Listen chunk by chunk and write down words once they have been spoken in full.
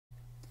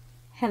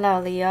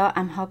Hello Leo,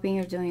 I'm hoping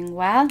you're doing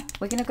well.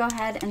 We're going to go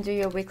ahead and do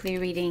your weekly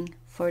reading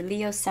for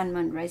Leo, Sun,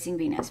 Moon, Rising,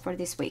 Venus for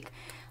this week.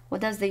 What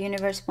does the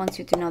universe want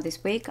you to know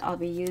this week? I'll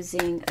be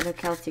using the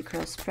Celtic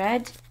cross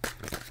spread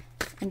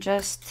and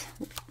just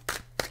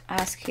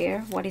ask here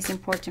what is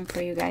important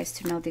for you guys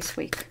to know this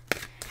week.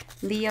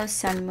 Leo,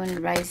 Sun,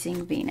 Moon,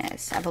 Rising,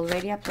 Venus. I've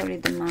already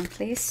uploaded the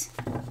monthlies,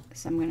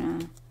 so I'm going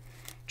to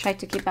try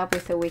to keep up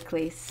with the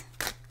weeklies.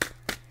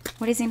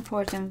 What is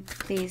important,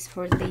 please,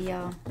 for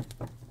Leo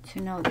to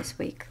know this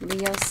week?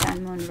 Leo,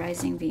 Sun, Moon,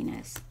 Rising,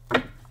 Venus.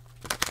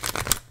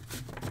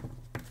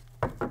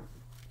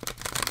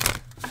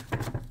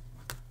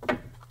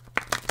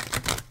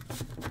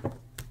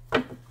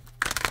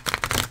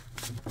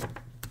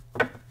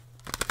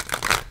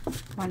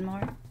 One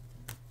more.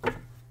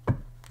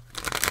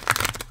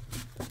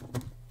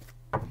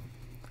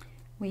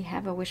 We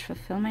have a wish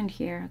fulfillment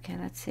here. Okay,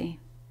 let's see.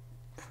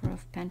 Four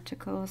of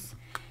Pentacles,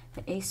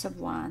 the Ace of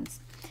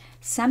Wands.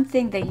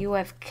 Something that you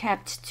have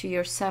kept to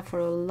yourself for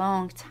a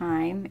long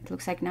time. It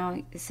looks like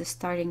now it's a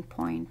starting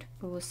point,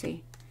 but we'll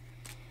see.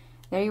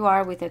 There you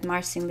are with that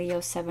Mars in Leo,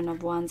 Seven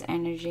of Wands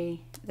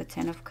energy, the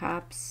Ten of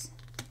Cups,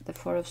 the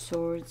Four of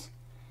Swords,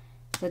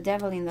 the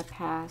Devil in the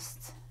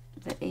past,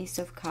 the Ace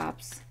of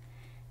Cups,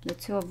 the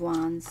Two of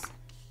Wands,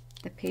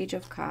 the Page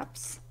of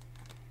Cups,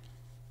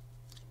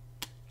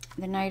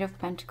 the Knight of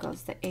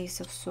Pentacles, the Ace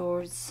of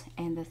Swords,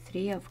 and the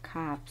Three of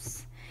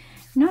Cups.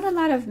 Not a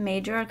lot of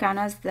major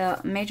arcanas.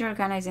 The major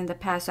arcana is in the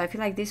past, so I feel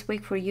like this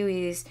week for you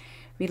is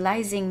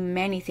realizing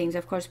many things.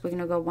 Of course, we're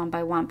going to go one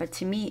by one, but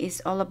to me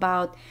it's all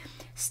about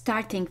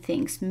starting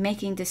things,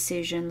 making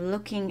decision,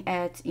 looking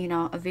at, you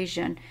know, a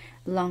vision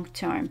long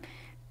term,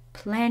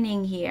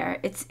 planning here.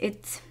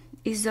 It's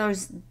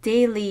those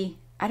daily,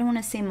 I don't want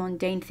to say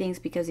mundane things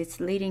because it's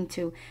leading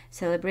to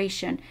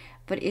celebration,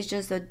 but it's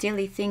just the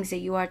daily things that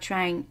you are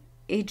trying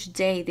each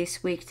day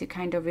this week to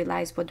kind of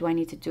realize, what do I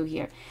need to do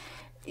here?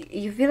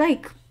 You feel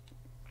like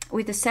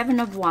with the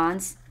Seven of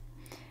Wands,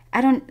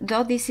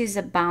 though this is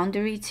a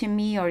boundary to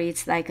me, or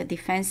it's like a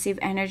defensive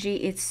energy,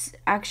 it's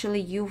actually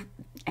you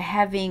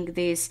having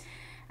this,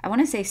 I want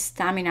to say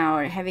stamina,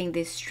 or having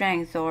this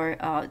strength, or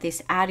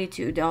this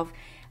attitude of,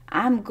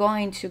 I'm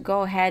going to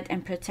go ahead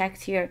and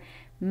protect here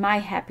my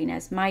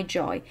happiness, my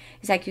joy.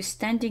 It's like you're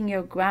standing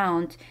your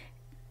ground,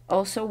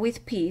 also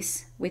with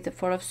peace, with the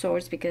Four of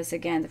Swords, because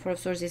again, the Four of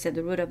Swords is at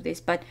the root of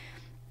this, but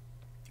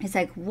it's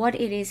like what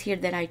it is here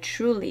that I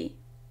truly,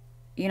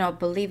 you know,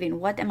 believe in.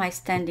 What am I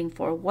standing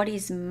for? What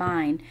is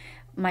mine?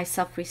 My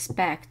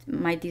self-respect,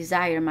 my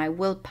desire, my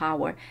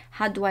willpower.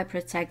 How do I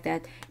protect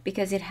that?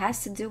 Because it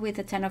has to do with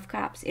the Ten of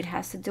Cups. It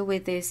has to do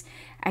with this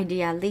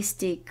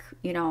idealistic,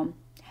 you know,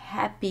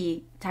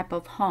 happy type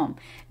of home.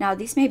 Now,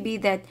 this may be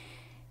that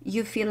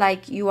you feel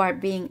like you are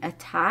being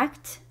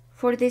attacked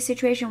for this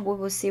situation. We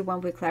will see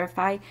when we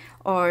clarify.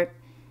 Or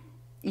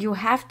you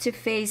have to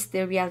face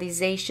the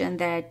realization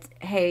that,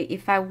 hey,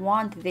 if I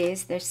want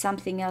this, there's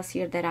something else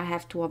here that I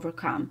have to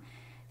overcome,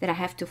 that I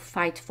have to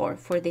fight for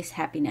this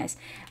happiness.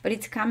 But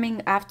it's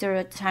coming after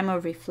a time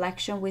of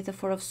reflection with the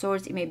Four of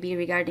Swords. It may be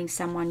regarding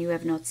someone you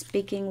have not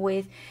speaking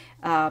with,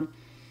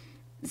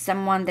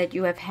 someone that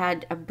you have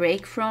had a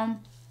break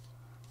from.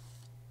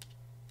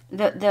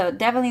 The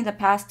Devil in the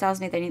past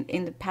tells me that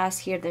in the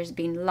past here, there's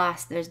been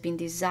lust, there's been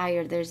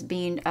desire, there's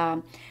been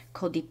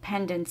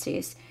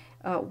codependencies.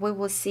 We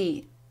will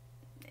see.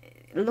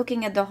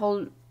 Looking at the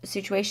whole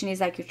situation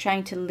is like you're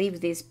trying to leave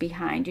this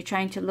behind. You're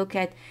trying to look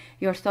at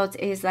your thoughts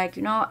is like,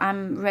 you know,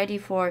 I'm ready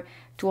to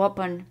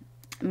open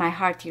my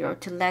heart here, or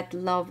to let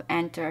love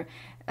enter.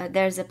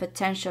 There's a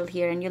potential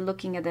here, and you're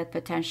looking at that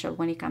potential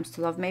when it comes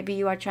to love. Maybe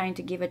you are trying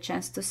to give a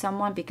chance to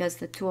someone because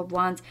the Two of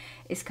Wands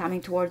is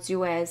coming towards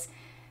you as,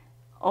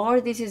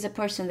 or this is a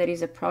person that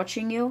is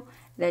approaching you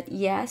that,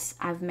 yes,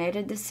 I've made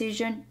a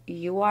decision,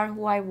 you are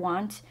who I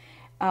want.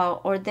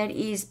 Or that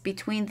is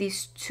between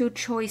these two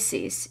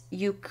choices,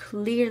 you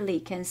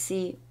clearly can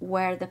see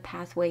where the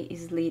pathway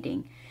is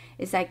leading.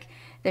 It's like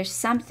there's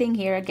something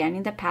here, again,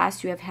 in the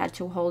past you have had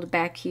to hold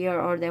back here,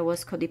 or there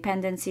was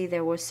codependency,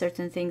 there were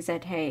certain things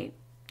that, hey,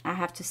 I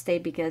have to stay,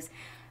 because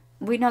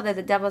we know that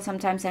the Devil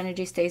sometimes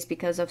energy stays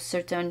because of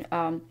certain,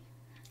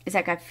 it's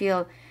like I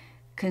feel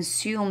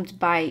consumed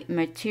by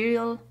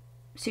material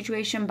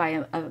situation,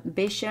 by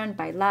ambition,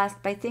 by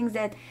lust, by things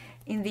that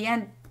in the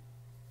end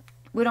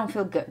we don't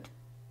feel good.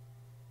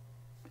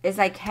 It's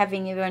like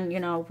having, even, you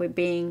know, we're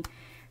being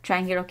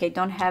trying here, okay,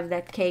 don't have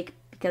that cake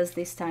because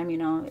this time, you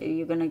know,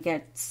 you're gonna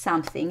get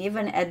something.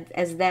 Even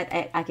as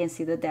that, I can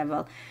see the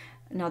Devil.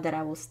 Not that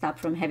I will stop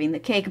from having the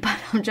cake, but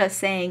I'm just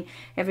saying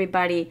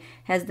everybody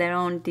has their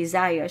own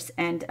desires.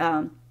 And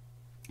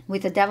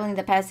with the Devil in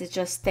the past, it's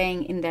just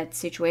staying in that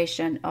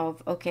situation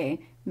of, okay,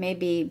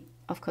 maybe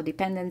of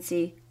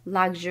codependency,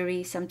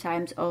 luxury,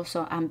 sometimes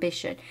also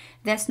ambition.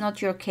 That's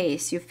not your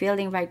case. You're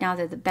feeling right now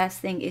that the best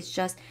thing is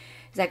just,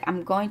 it's like,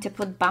 I'm going to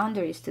put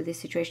boundaries to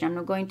this situation. I'm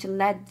not going to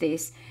let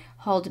this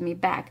hold me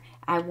back.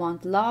 I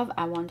want love.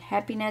 I want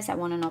happiness. I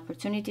want an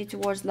opportunity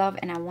towards love.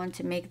 And I want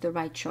to make the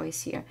right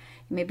choice here.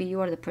 Maybe you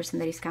are the person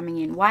that is coming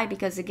in. Why?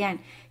 Because again,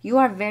 you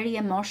are very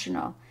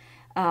emotional.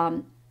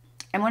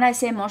 And when I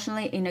say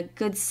emotionally, in a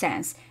good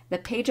sense, the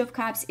Page of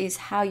Cups is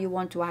how you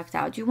want to act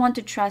out. You want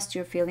to trust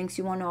your feelings.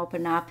 You want to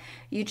open up.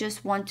 You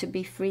just want to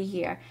be free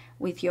here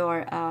with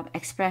your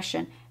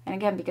expression. And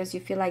again, because you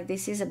feel like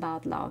this is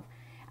about love.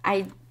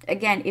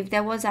 Again, if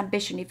there was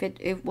ambition, if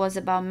it was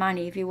about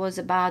money, if it was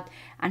about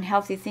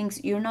unhealthy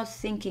things, you're not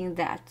thinking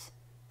that.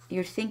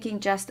 You're thinking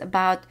just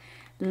about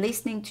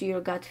listening to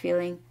your gut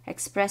feeling,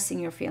 expressing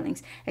your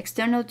feelings.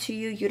 External to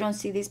you, you don't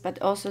see this,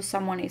 but also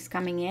someone is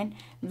coming in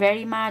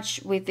very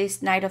much with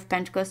this Knight of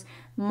Pentacles,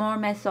 more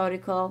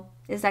methodical.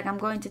 It's like, I'm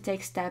going to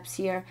take steps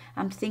here.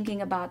 I'm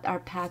thinking about our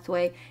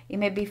pathway. It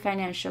may be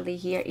financially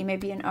here. It may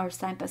be an earth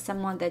sign, but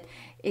someone that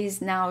is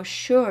now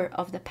sure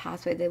of the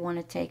pathway they want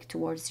to take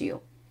towards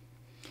you.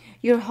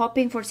 You're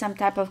hoping for some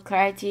type of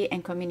clarity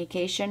and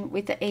communication.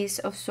 With the Ace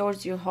of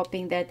Swords, you're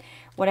hoping that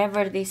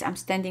whatever it is, I'm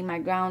standing my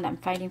ground, I'm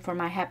fighting for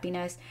my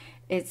happiness,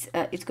 it's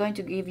going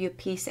to give you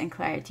peace and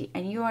clarity.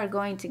 And you are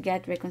going to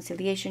get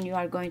reconciliation. You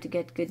are going to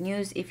get good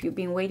news. If you've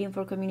been waiting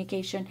for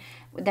communication,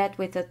 that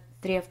with the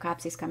Three of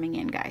Cups is coming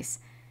in, guys.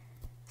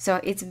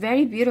 So it's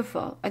very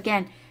beautiful.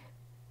 Again,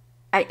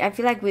 I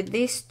feel like with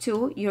these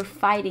two, you're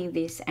fighting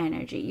this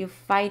energy. You're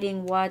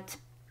fighting what,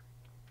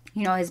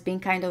 you know, has been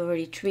kind of a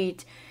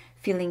retreat,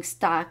 feeling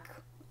stuck.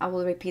 I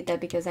will repeat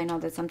that because I know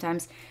that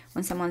sometimes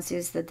when someone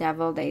sees the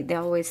devil, they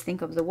always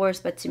think of the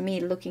worst. But to me,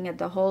 looking at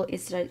the whole,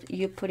 it's like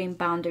you putting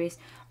boundaries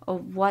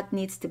of what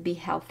needs to be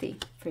healthy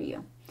for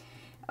you.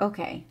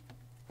 Okay,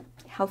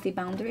 healthy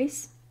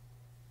boundaries.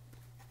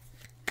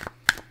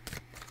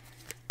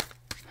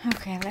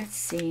 Okay, let's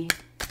see.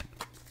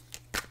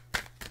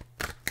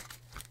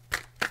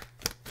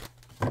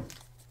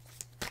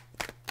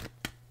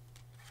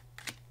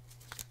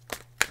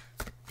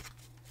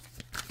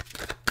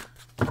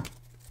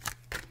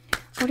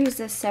 What is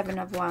the Seven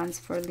of Wands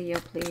for Leo,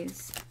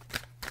 please?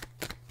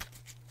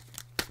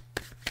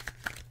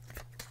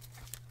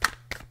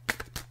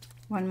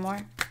 One more.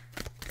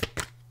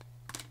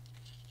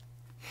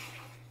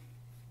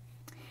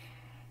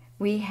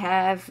 We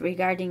have,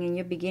 regarding a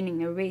new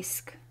beginning, a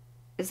risk.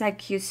 It's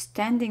like you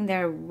standing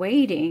there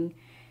waiting.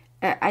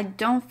 I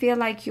don't feel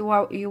like you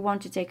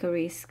want to take a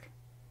risk.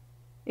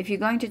 If you're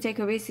going to take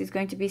a risk, it's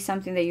going to be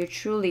something that you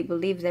truly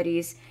believe that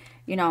is,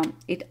 you know,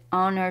 it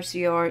honors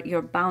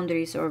your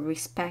boundaries or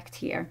respect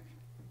here.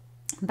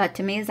 But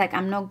to me, it's like,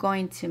 I'm not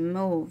going to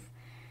move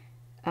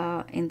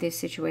in this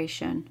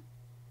situation.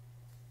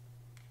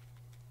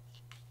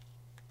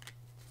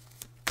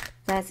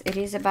 It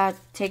is about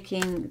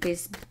taking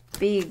this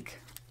big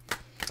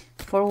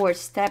forward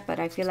step, but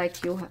I feel like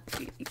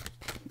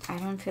I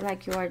don't feel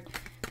like you are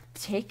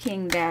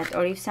taking that.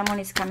 Or if someone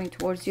is coming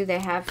towards you, they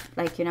have,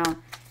 like, you know,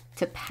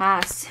 to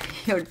pass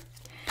your,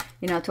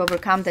 you know, to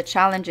overcome the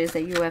challenges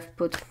that you have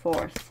put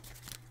forth.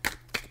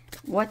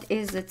 What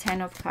is the Ten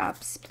of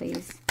Cups,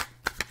 please?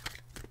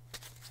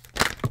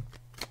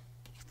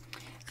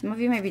 Some of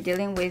you may be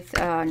dealing with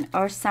an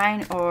earth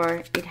sign,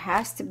 or it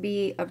has to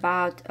be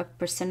about a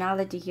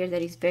personality here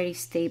that is very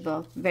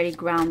stable, very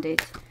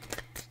grounded.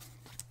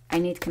 I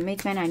need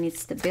commitment, I need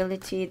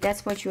stability.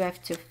 That's what you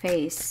have to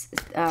face.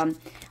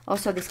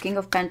 Also, this King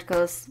of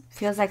Pentacles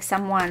feels like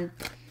someone,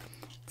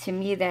 to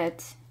me,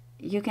 that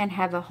you can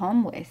have a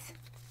home with.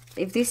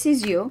 If this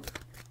is you,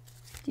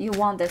 you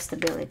want the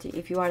stability.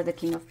 If you are the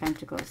King of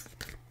Pentacles,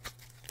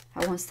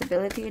 I want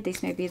stability.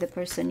 This may be the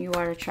person you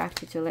are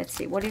attracted to. Let's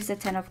see. What is the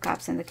Ten of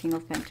Cups and the King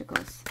of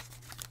Pentacles?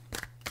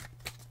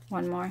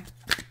 One more.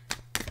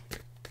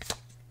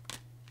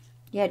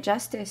 Yeah,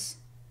 justice.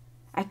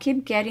 I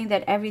keep getting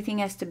that everything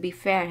has to be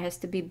fair, has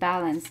to be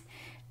balanced.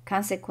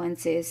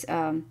 Consequences,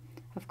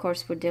 of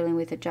course, we're dealing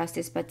with a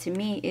justice. But to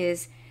me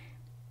is,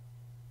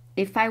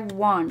 if I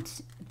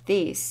want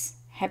this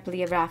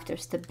happily ever after,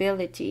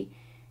 stability,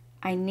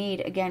 I need,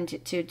 again,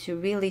 to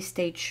really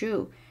stay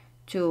true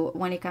to,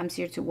 when it comes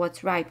here, to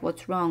what's right,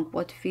 what's wrong,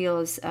 what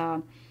feels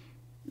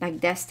like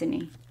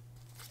destiny.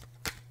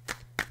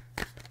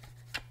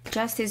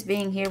 Justice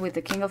being here with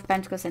the King of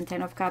Pentacles and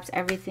Ten of Cups,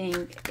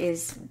 everything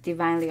is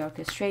divinely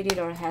orchestrated,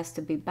 or has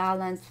to be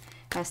balanced,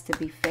 has to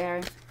be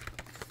fair.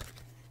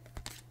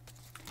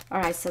 All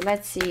right, so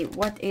let's see.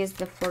 What is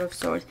the Four of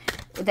Swords?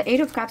 The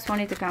Eight of Cups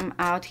wanted to come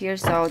out here,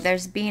 so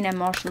there's been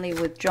emotionally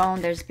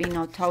withdrawn. There's been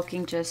no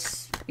talking,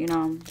 just, you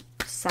know,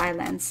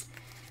 silence.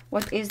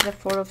 What is the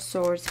Four of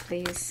Swords,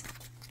 please?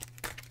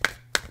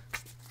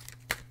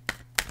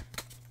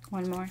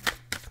 One more.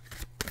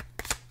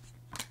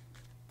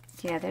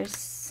 Yeah,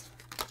 there's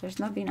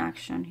not been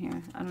action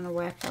here. I don't know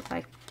why I felt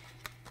like.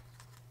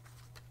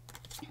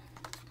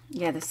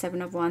 Yeah, the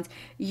Seven of Wands.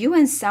 You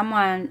and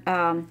someone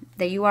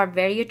that you are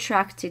very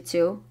attracted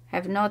to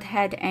have not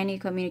had any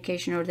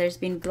communication, or there's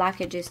been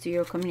blockages to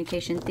your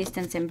communication,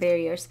 distance and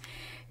barriers.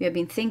 You have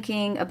been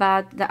thinking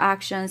about the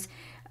actions.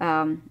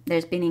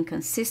 There's been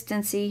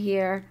inconsistency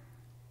here.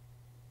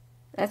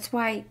 That's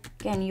why,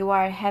 again, you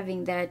are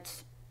having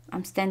that,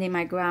 I'm standing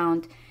my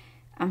ground.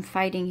 I'm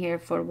fighting here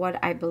for what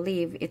I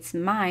believe it's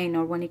mine,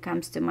 or when it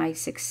comes to my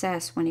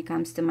success, when it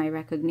comes to my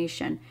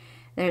recognition.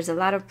 There's a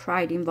lot of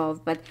pride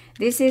involved, but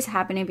this is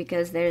happening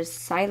because there's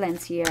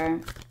silence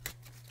here,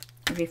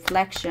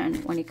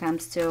 reflection when it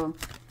comes to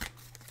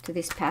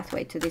this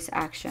pathway, to this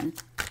action.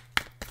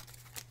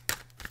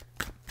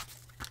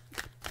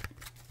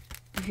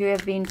 If you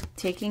have been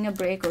taking a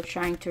break or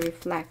trying to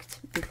reflect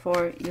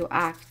before you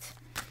act.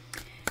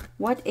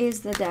 What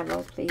is the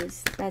devil,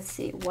 please? Let's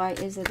see. Why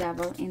is the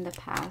devil in the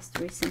past,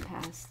 recent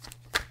past?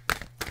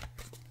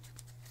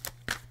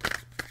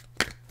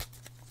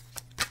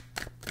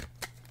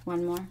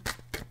 One more.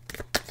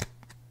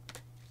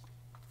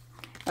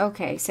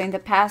 Okay, so in the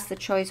past, the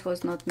choice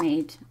was not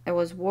made. I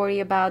was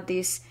worried about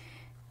this.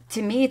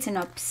 To me, it's an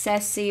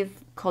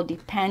obsessive,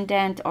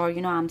 codependent, or,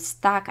 you know, I'm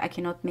stuck. I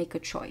cannot make a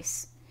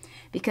choice.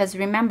 Because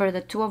remember,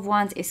 the Two of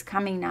Wands is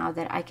coming now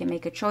that I can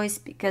make a choice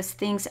because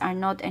things are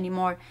not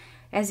anymore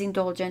as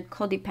indulgent,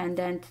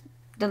 codependent.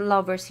 The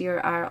lovers here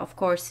are, of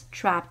course,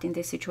 trapped in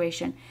this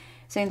situation.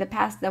 So in the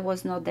past, that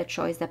was not the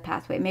choice, the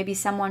pathway. Maybe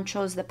someone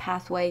chose the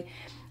pathway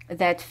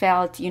that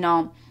felt, you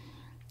know,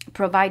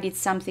 provided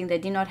something they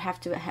did not have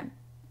to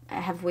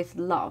have with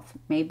love.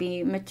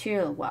 Maybe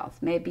material wealth,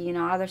 maybe, you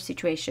know, other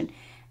situation.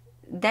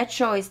 That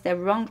choice, the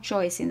wrong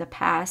choice in the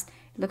past,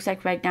 it looks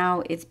like right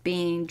now it's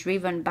being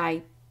driven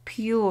by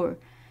pure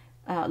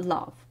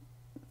love,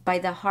 by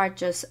the heart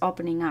just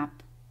opening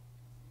up.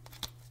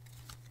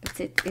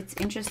 It's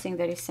interesting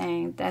that he's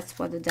saying that's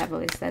what the devil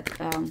is, that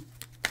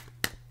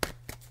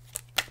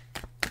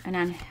an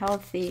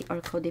unhealthy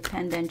or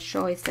codependent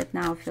choice that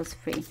now feels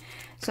free.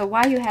 So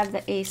why you have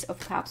the Ace of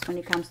Cups when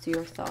it comes to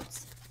your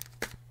thoughts?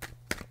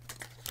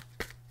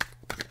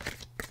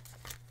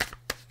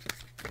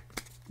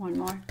 One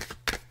more.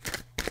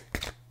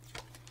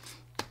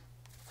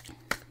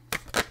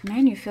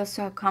 Man, you feel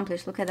so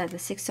accomplished. Look at that, the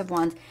Six of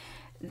Wands.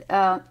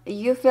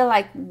 You feel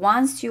like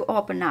once you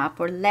open up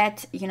or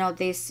let, you know,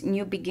 this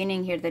new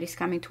beginning here that is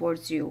coming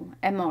towards you,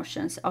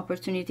 emotions,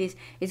 opportunities,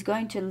 is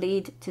going to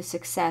lead to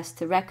success,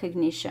 to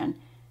recognition.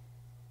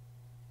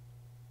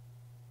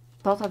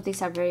 Both of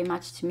these are very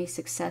much, to me,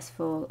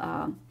 successful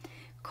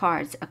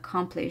cards.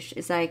 Accomplished.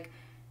 It's like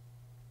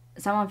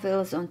someone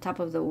feels on top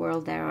of the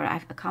world there, or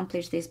I've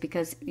accomplished this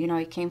because, you know,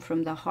 it came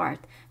from the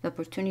heart. The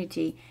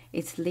opportunity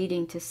is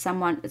leading to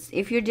someone.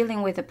 If you're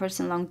dealing with a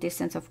person long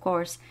distance, of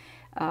course,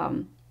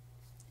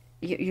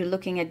 you're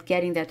looking at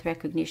getting that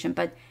recognition,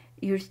 but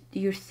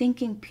you're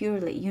thinking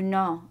purely. You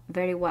know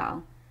very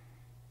well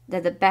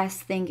that the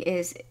best thing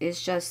is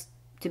just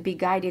to be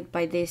guided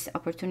by this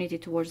opportunity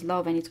towards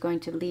love, and it's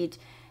going to lead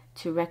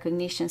to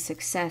recognition,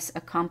 success,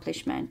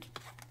 accomplishment.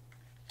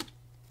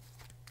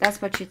 That's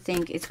what you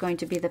think is going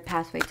to be the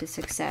pathway to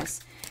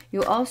success.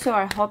 You also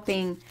are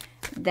hoping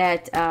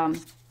that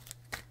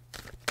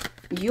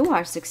you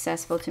are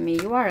successful. To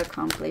me, you are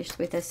accomplished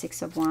with the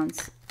Six of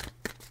Wands.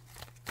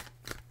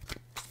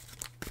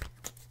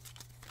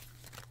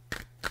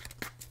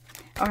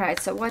 All right,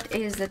 so what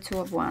is the Two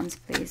of Wands,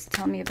 please?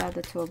 Tell me about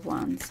the Two of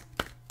Wands.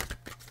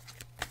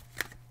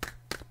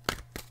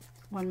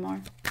 One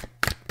more.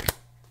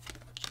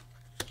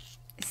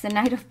 It's the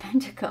Knight of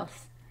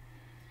Pentacles.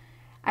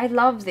 I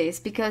love this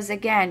because,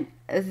 again,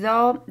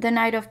 though the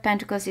Knight of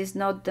Pentacles is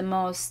not the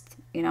most,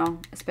 you know,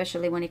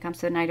 especially when it comes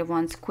to the Knight of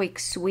Wands, quick,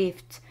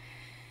 swift,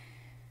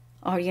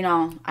 or, you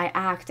know, I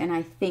act and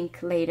I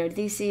think later.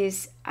 This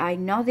is, I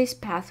know this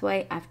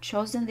pathway, I've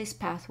chosen this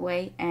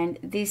pathway, and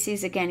this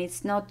is, again,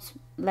 it's not,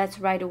 let's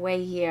right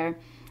away here,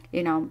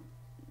 you know,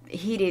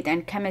 hit it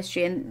and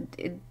chemistry.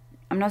 And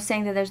I'm not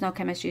saying that there's no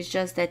chemistry, it's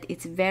just that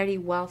it's very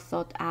well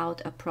thought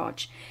out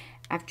approach.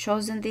 I've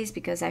chosen this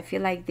because I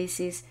feel like this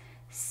is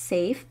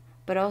safe,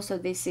 but also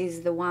this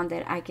is the one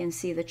that I can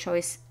see the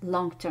choice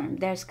long term.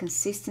 There's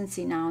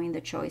consistency now in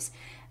the choice.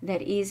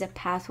 There is a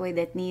pathway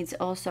that needs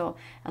also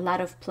a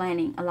lot of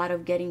planning, a lot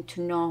of getting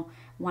to know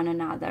one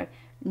another,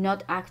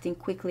 not acting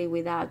quickly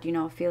without, you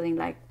know, feeling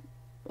like,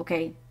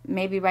 okay,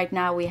 maybe right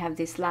now we have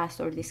this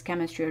lust or this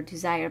chemistry or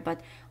desire,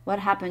 but what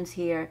happens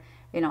here,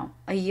 you know,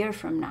 a year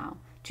from now,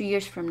 2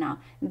 years from now?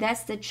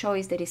 That's the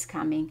choice that is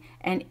coming.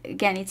 And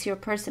again, it's your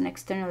person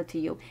external to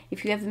you.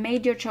 If you have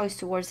made your choice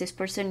towards this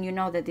person, you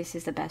know that this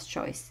is the best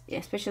choice,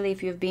 especially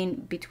if you've been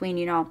between,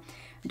 you know,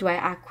 do I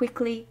act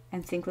quickly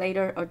and think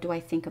later, or do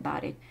I think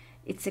about it?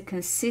 It's a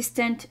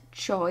consistent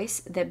choice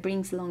that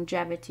brings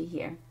longevity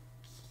here.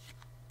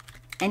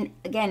 And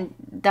again,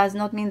 does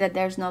not mean that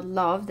there's not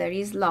love. There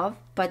is love,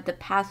 but the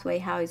pathway,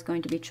 how it's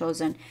going to be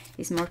chosen,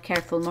 is more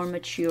careful, more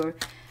mature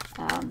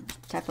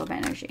type of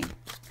energy.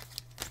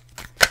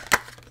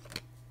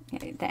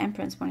 Okay, the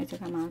Empress wanted to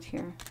come out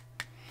here.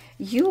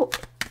 You,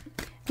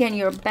 again,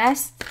 your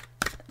best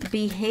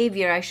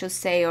behavior, I should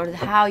say, or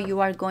how you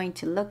are going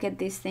to look at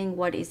this thing,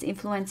 what is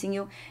influencing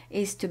you,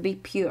 is to be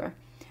pure,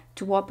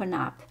 to open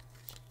up.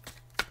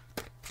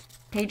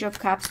 Page of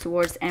Cups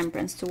towards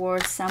Empress,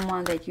 towards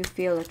someone that you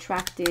feel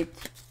attracted,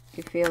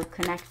 you feel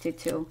connected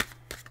to.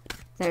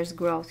 There's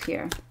growth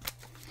here.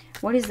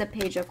 What is the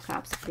Page of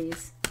Cups,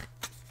 please?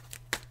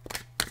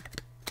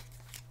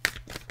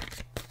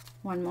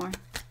 One more.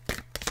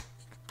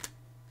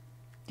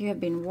 You have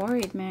been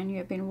worried, man. You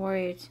have been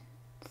worried.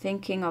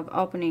 thinking of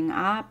opening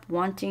up,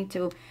 wanting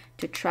to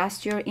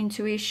trust your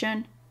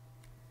intuition.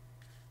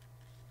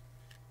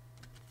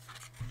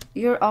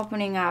 You're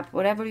opening up.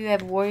 Whatever you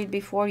have worried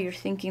before, you're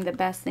thinking the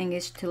best thing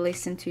is to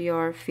listen to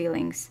your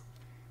feelings.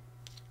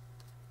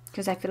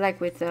 Because I feel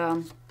like with,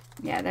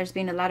 yeah, there's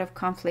been a lot of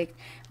conflict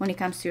when it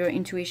comes to your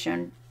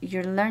intuition.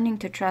 You're learning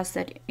to trust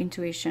that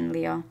intuition,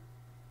 Leo.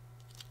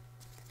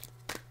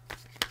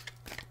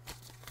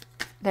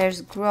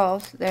 There's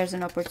growth. There's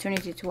an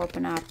opportunity to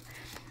open up.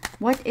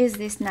 What is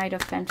this Knight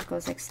of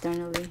Pentacles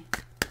externally?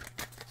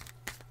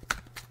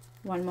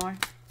 One more.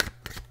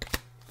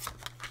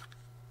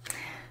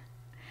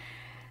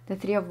 The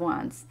Three of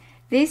Wands.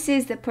 This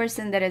is the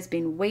person that has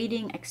been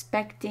waiting,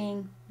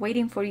 expecting,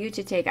 waiting for you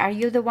to take. Are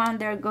you the one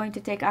that are going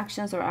to take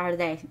actions, or are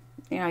they?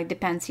 You know, it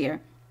depends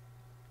here.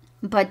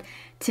 But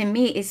to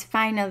me, it's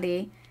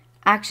finally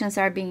actions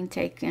are being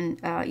taken,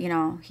 you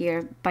know,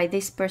 here by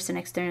this person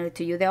externally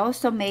to you. They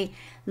also may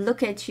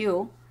look at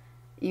you.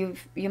 You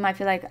might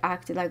feel like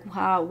acting like,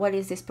 wow, what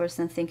is this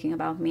person thinking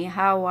about me?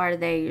 How are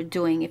they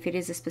doing? If it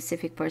is a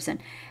specific person,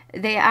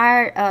 they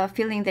are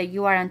feeling that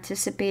you are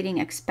anticipating,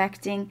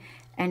 expecting,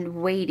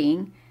 and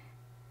waiting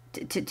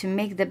to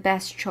make the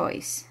best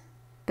choice.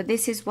 But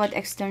this is what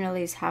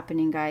externally is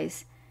happening,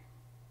 guys.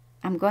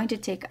 I'm going to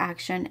take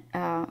action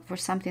for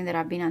something that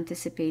I've been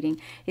anticipating.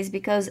 Is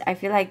because I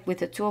feel like with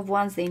the Two of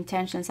Wands, the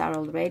intentions are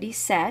already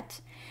set.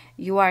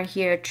 You are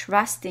here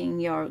trusting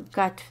your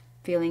gut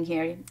feeling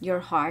here, your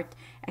heart,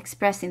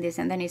 expressing this,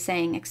 and then he's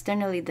saying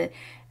externally the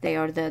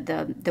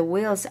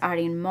wheels are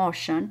in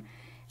motion,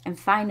 and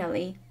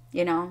finally,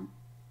 you know,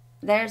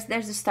 there's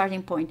a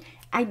starting point.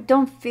 I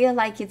don't feel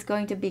like it's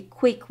going to be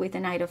quick with the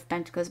Knight of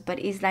Pentacles, but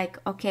it's like,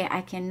 okay,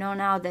 I can know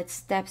now that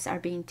steps are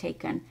being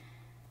taken.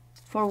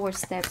 Forward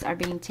steps are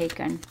being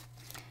taken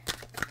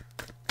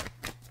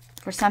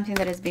for something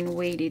that has been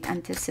waited,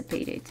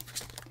 anticipated.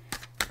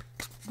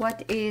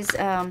 What is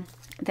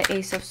the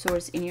Ace of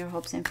Swords in your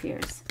hopes and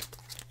fears?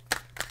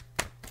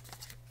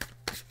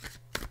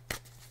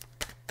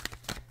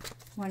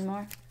 One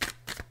more.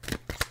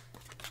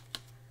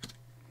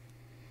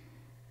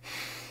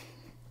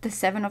 The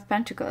Seven of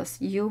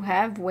Pentacles. You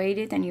have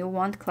waited and you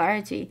want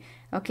clarity.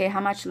 Okay, how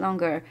much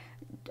longer?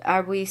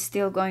 Are we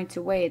still going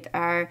to wait?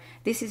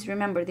 This is,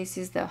 remember, this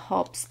is the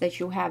hopes that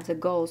you have, the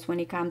goals when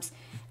it comes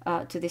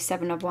to the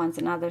Seven of Wands.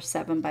 Another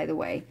seven, by the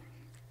way.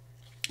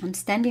 I'm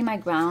standing my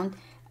ground.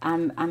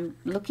 I'm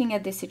looking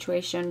at this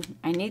situation.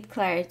 I need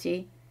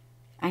clarity.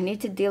 I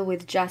need to deal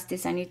with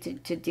justice. I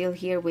need to deal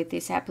here with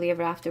this happily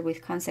ever after,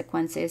 with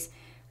consequences,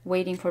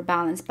 waiting for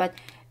balance. But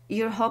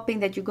you're hoping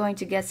that you're going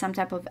to get some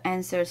type of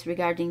answers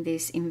regarding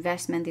this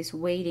investment, this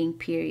waiting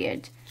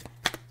period.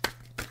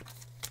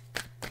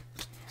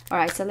 All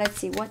right, so let's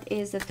see. What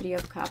is the Three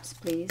of Cups,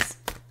 please?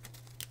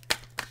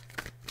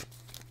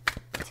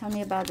 Tell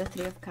me about the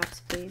Three of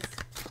Cups, please.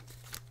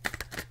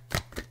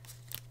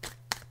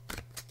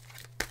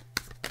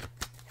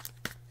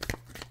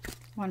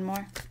 One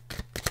more.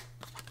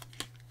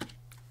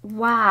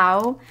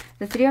 Wow,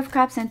 the Three of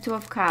Cups and Two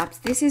of Cups.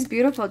 This is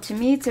beautiful. To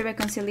me, it's a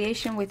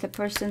reconciliation with a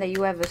person that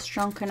you have a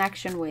strong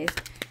connection with.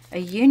 A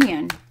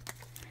union.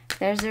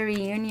 There's a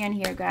reunion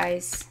here,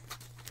 guys.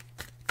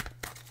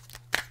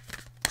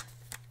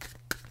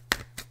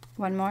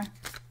 One more.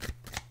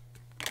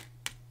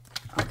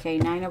 Okay,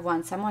 Nine of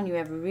Wands. Someone you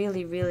have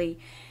really, really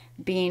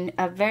been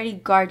very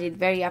guarded,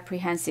 very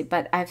apprehensive.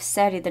 But I've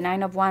said it, the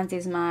Nine of Wands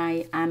is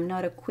my, I'm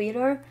not a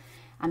quitter.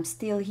 I'm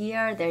still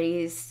here. There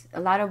is a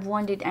lot of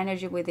wounded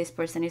energy with this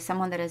person. It's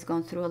someone that has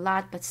gone through a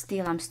lot, but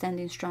still I'm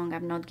standing strong.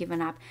 I've not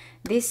given up.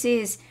 This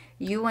is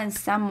you and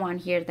someone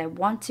here that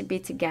want to be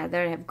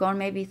together, have gone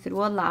maybe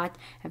through a lot,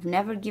 have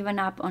never given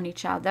up on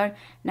each other.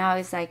 Now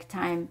it's like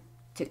time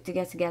to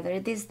get together.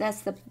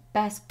 That's the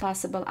best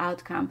possible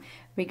outcome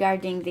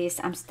regarding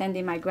this. I'm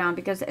standing my ground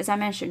because, as I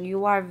mentioned,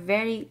 you are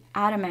very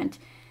adamant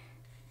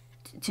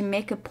to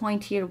make a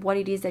point here what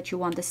it is that you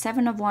want. The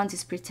Seven of Wands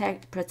is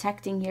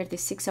protecting here. The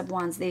Six of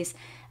Wands, this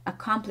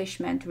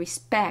accomplishment,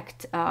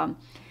 respect,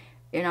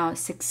 you know,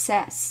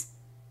 success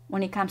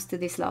when it comes to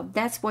this love.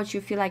 That's what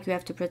you feel like you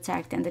have to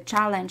protect. And the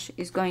challenge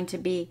is going to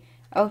be,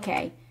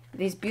 okay,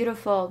 this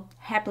beautiful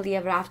happily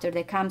ever after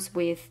that comes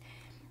with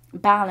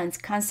balance,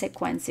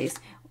 consequences,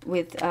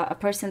 with a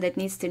person that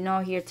needs to know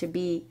here to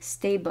be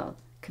stable,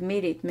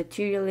 committed,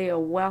 materially or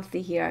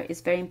wealthy here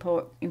is very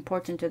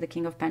important to the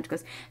King of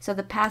Pentacles. So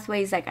the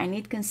pathway is like, I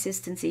need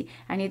consistency.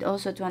 I need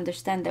also to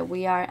understand that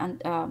we are,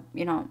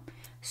 you know,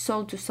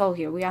 soul to soul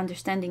here. We are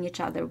understanding each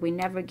other. We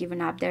never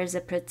given up. There's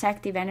a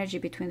protective energy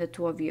between the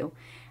two of you.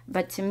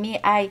 But to me,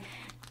 I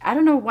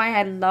don't know why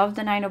I love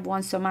the Nine of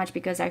Wands so much,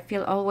 because I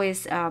feel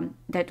always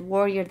that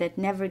warrior that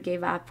never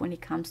gave up when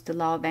it comes to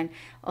love, and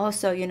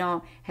also, you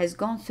know, has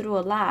gone through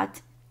a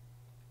lot.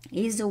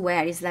 Is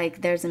aware, is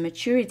like there's a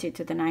maturity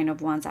to the Nine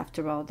of Wands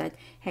after all, that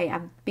hey,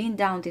 I've been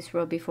down this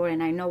road before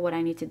and I know what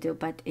I need to do.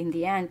 But in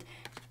the end,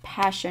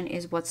 passion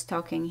is what's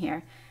talking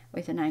here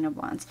with the Nine of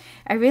Wands.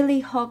 I really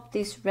hope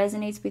this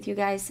resonates with you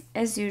guys.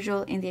 As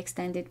usual, in the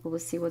extended, we will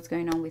see what's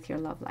going on with your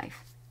love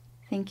life.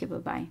 Thank you.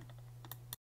 Bye-bye.